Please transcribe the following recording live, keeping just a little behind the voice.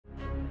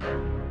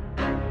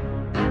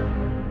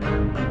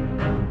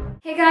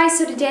Hey guys,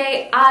 so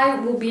today I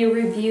will be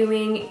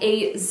reviewing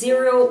a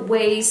zero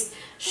waste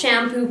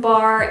shampoo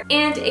bar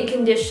and a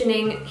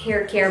conditioning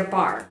hair care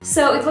bar.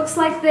 So it looks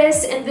like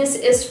this, and this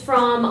is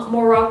from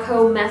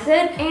Morrocco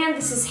method, and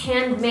this is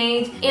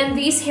handmade. And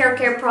these hair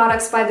care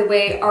products, by the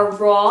way, are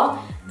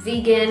raw,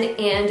 vegan,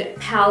 and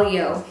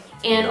paleo.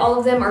 And all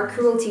of them are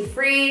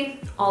cruelty-free,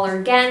 all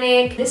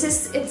organic. This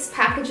is its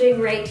packaging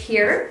right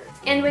here.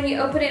 And when you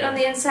open it on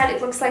the inside,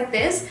 it looks like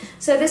this.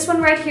 So this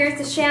one right here is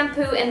the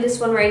shampoo, and this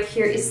one right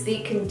here is the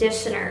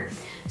conditioner.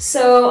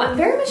 So I'm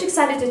very much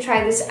excited to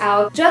try this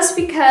out, just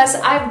because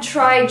I've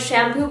tried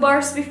shampoo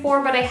bars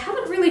before, but I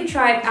haven't really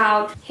tried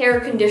out hair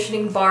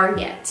conditioning bar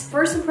yet.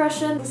 First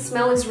impression, the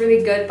smell is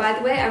really good, by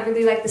the way. I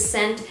really like the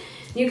scent.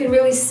 You can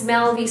really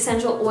smell the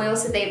essential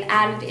oils that they've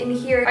added in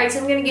here. Alright, so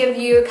I'm gonna give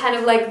you kind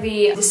of like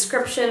the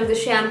description of the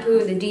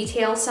shampoo, the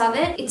details of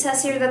it. It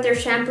says here that their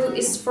shampoo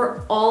is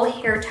for all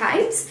hair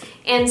types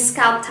and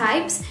scalp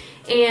types.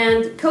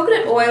 And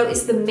coconut oil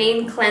is the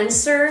main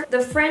cleanser.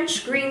 The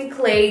French green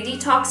clay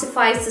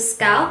detoxifies the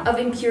scalp of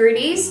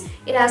impurities.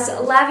 It has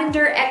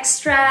lavender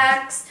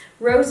extracts,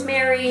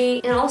 rosemary,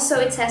 and also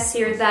it says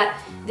here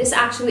that this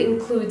actually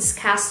includes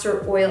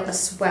castor oil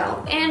as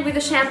well. And with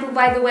the shampoo,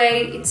 by the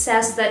way, it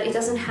says that it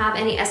doesn't have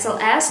any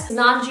SLS,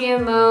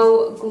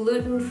 non-GMO,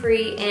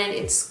 gluten-free, and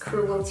it's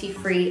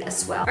cruelty-free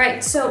as well.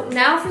 Alright, so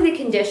now for the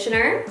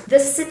conditioner. The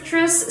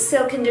Citrus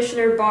Silk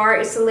Conditioner Bar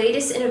is the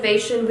latest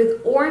innovation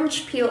with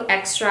orange peel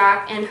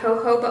extract and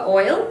jojoba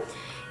oil.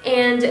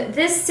 And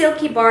this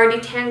silky bar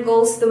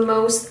detangles the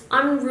most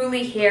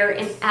unruly hair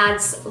and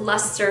adds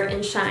luster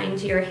and shine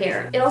to your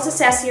hair. It also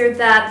says here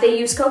that they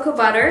use cocoa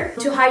butter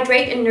to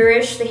hydrate and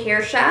nourish the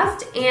hair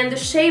shaft, and the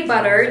shea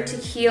butter to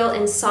heal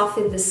and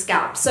soften the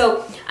scalp.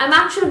 So I'm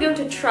actually going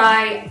to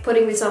try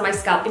putting this on my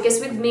scalp, because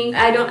with me,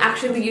 I don't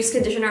actually use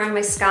conditioner on my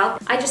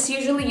scalp. I just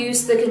usually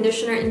use the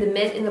conditioner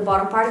in the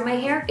bottom part of my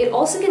hair. It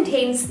also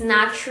contains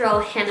natural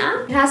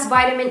henna. It has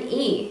vitamin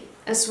E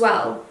as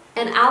well,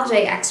 and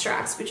algae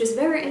extracts, which is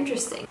very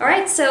interesting.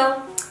 Alright,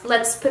 so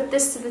let's put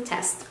this to the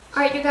test.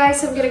 Alright, you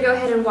guys, so I'm gonna go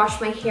ahead and wash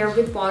my hair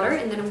with water,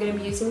 and then I'm gonna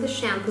be using the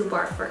shampoo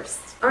bar first.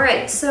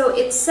 Alright, so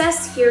it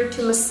says here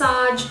to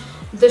massage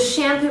the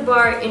shampoo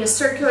bar in a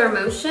circular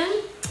motion,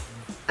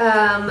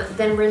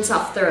 then rinse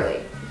off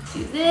thoroughly.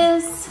 Do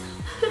this.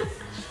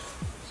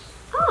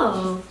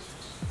 Oh,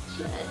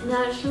 that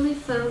naturally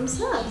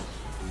foams up.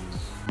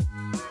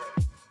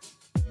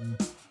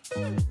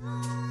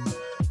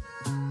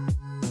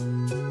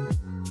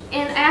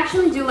 And I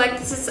actually do like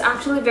this. It's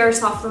actually very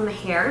soft on the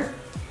hair,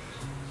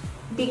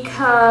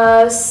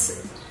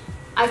 because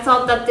I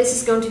thought that this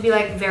is going to be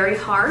like very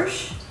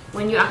harsh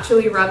when you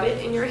actually rub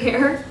it in your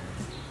hair.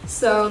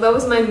 So that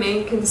was my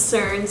main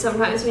concern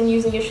sometimes when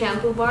using a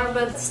shampoo bar,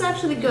 but it's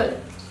actually good.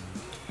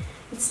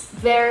 It's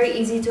very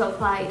easy to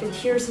apply. It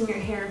adheres in your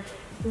hair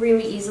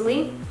really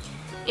easily.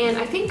 And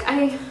I think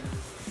I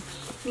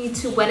need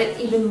to wet it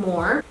even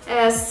more.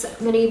 As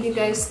many of you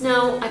guys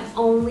know, I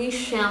only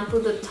shampoo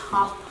the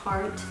top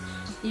part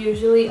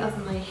usually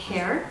of my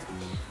hair,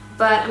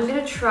 but I'm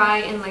gonna try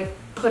and like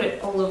put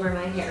it all over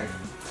my hair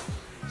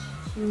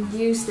and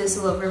use this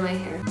all over my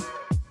hair.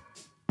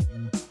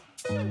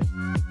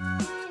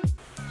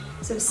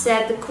 So I've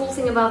said the cool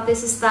thing about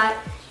this is that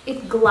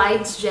it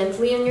glides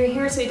gently on your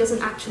hair, so it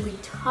doesn't actually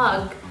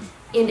tug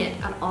in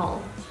it at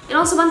all. And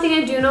also, one thing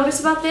I do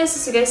notice about this,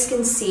 as you guys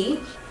can see,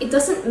 it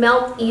doesn't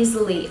melt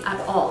easily at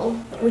all,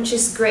 which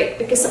is great,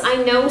 because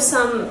I know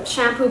some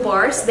shampoo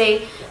bars,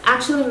 they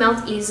actually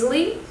melt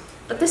easily,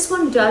 but this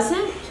one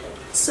doesn't,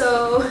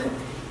 so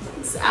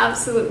it's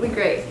absolutely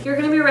great. You're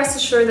gonna be rest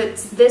assured that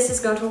this is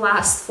going to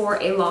last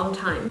for a long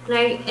time.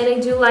 And I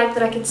do like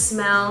that I can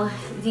smell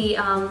the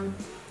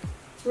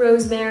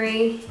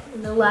rosemary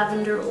and the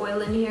lavender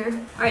oil in here.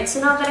 Alright, so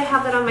now that I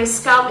have that on my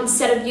scalp,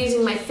 instead of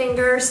using my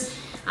fingers,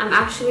 I'm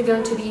actually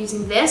going to be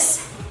using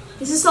this.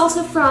 This is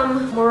also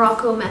from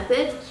Morrocco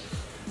method.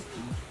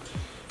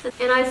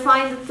 And I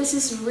find that this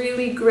is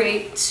really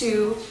great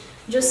to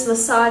just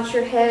massage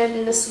your head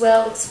and as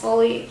well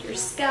exfoliate your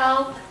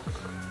scalp.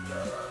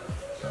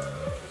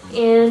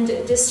 And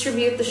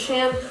distribute the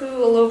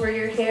shampoo all over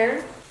your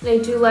hair. And I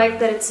do like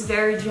that it's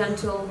very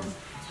gentle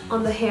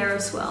on the hair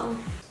as well.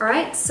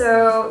 Alright,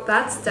 so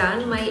that's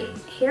done. My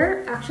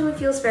hair actually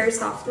feels very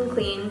soft and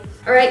clean.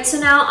 Alright, so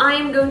now I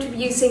am going to be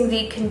using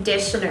the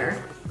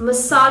conditioner.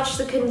 Massage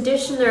the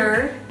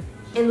conditioner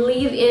and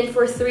leave in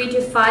for 3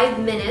 to 5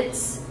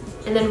 minutes,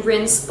 and then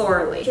rinse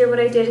thoroughly. Here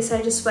what I did is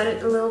I just wet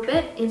it a little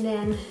bit, and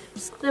then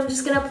I'm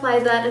just gonna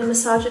apply that and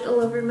massage it all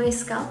over my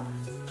scalp.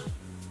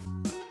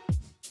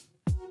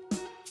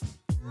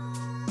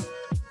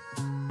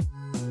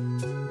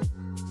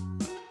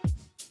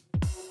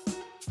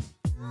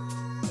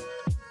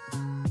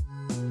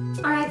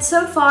 Alright,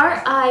 so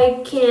far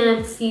I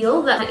can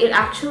feel that it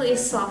actually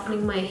is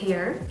softening my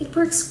hair. It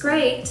works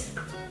great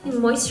in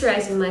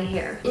moisturizing my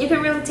hair. And you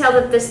can really tell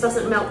that this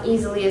doesn't melt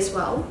easily as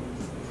well.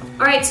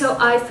 Alright, so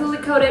I fully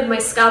coated my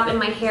scalp and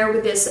my hair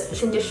with this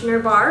conditioner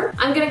bar.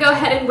 I'm gonna go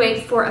ahead and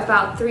wait for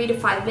about 3 to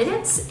 5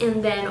 minutes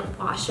and then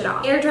wash it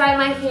off. Air dry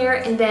my hair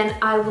and then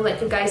I will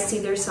let you guys see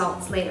the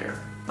results later.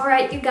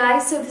 Alright, you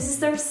guys, so this is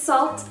the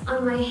result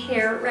on my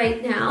hair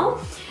right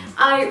now.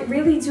 I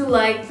really do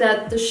like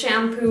that the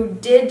shampoo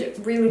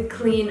did really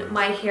clean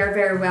my hair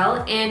very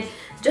well. And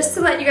just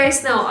to let you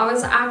guys know, I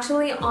was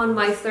actually on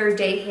my 3rd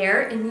day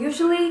hair, and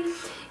usually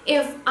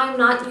if I'm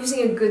not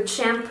using a good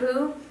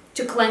shampoo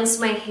to cleanse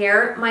my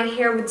hair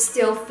would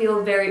still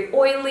feel very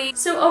oily.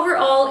 So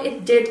overall,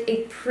 it did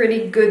a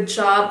pretty good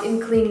job in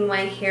cleaning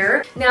my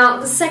hair. Now,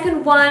 the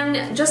second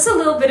one, just a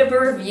little bit of a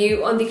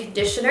review on the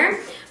conditioner.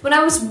 When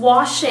I was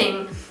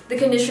washing the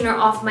conditioner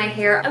off my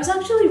hair, I was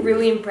actually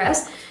really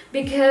impressed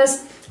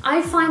because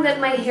I find that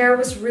my hair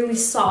was really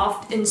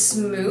soft and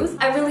smooth.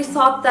 I really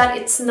thought that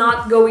it's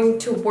not going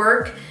to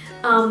work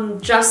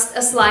just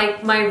as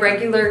like my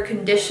regular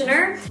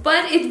conditioner,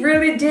 but it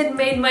really did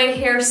make my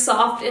hair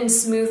soft and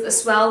smooth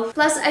as well.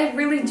 Plus, I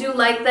really do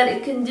like that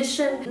it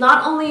conditioned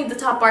not only the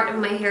top part of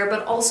my hair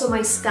but also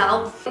my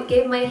scalp. It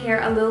gave my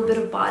hair a little bit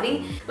of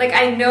body. Like,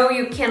 I know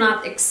you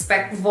cannot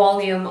expect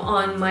volume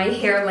on my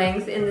hair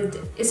length,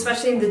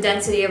 especially in the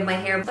density of my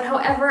hair, but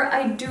however,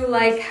 I do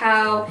like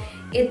how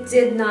it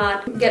did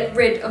not get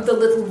rid of the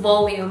little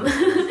volume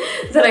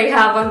that I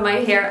have on my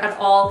hair at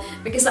all,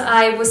 because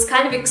I was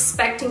kind of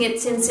expecting it,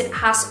 since it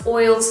has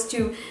oils,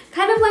 to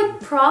kind of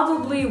like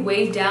probably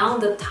weigh down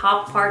the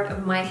top part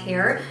of my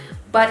hair,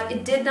 but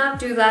it did not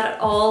do that at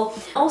all.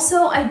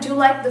 Also, I do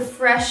like the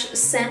fresh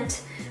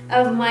scent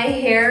of my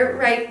hair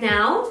right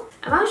now.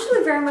 I'm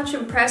actually very much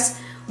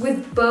impressed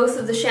with both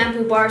of the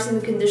shampoo bars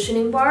and the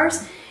conditioning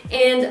bars,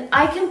 and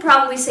I can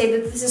probably say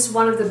that this is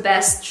one of the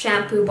best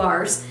shampoo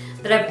bars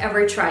that I've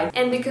ever tried.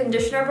 And the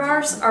conditioner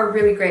bars are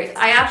really great.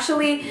 I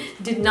actually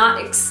did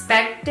not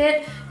expect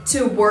it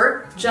to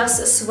work just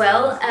as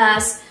well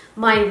as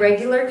my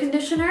regular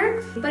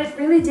conditioner, but it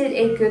really did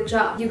a good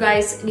job. You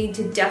guys need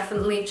to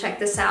definitely check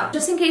this out.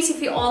 Just in case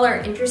if you all are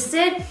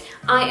interested,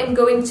 I am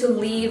going to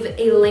leave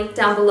a link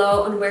down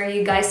below on where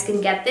you guys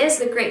can get this.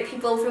 The great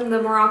people from the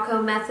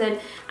Morocco method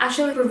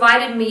actually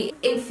provided me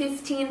a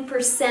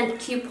 15%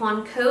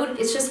 coupon code.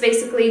 It's just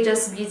basically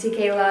just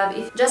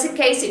Beautyklove, just in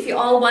case if you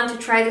all want to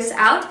try this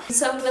out.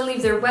 So I'm gonna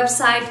leave their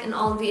website and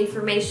all of the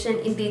information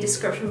in the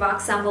description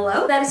box down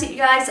below. That is it, you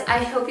guys. I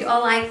hope you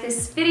all liked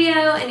this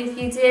video, and if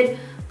you did,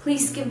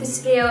 please give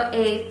this video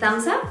a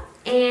thumbs up,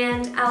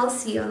 and I will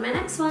see you on my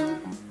next one.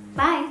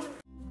 Bye!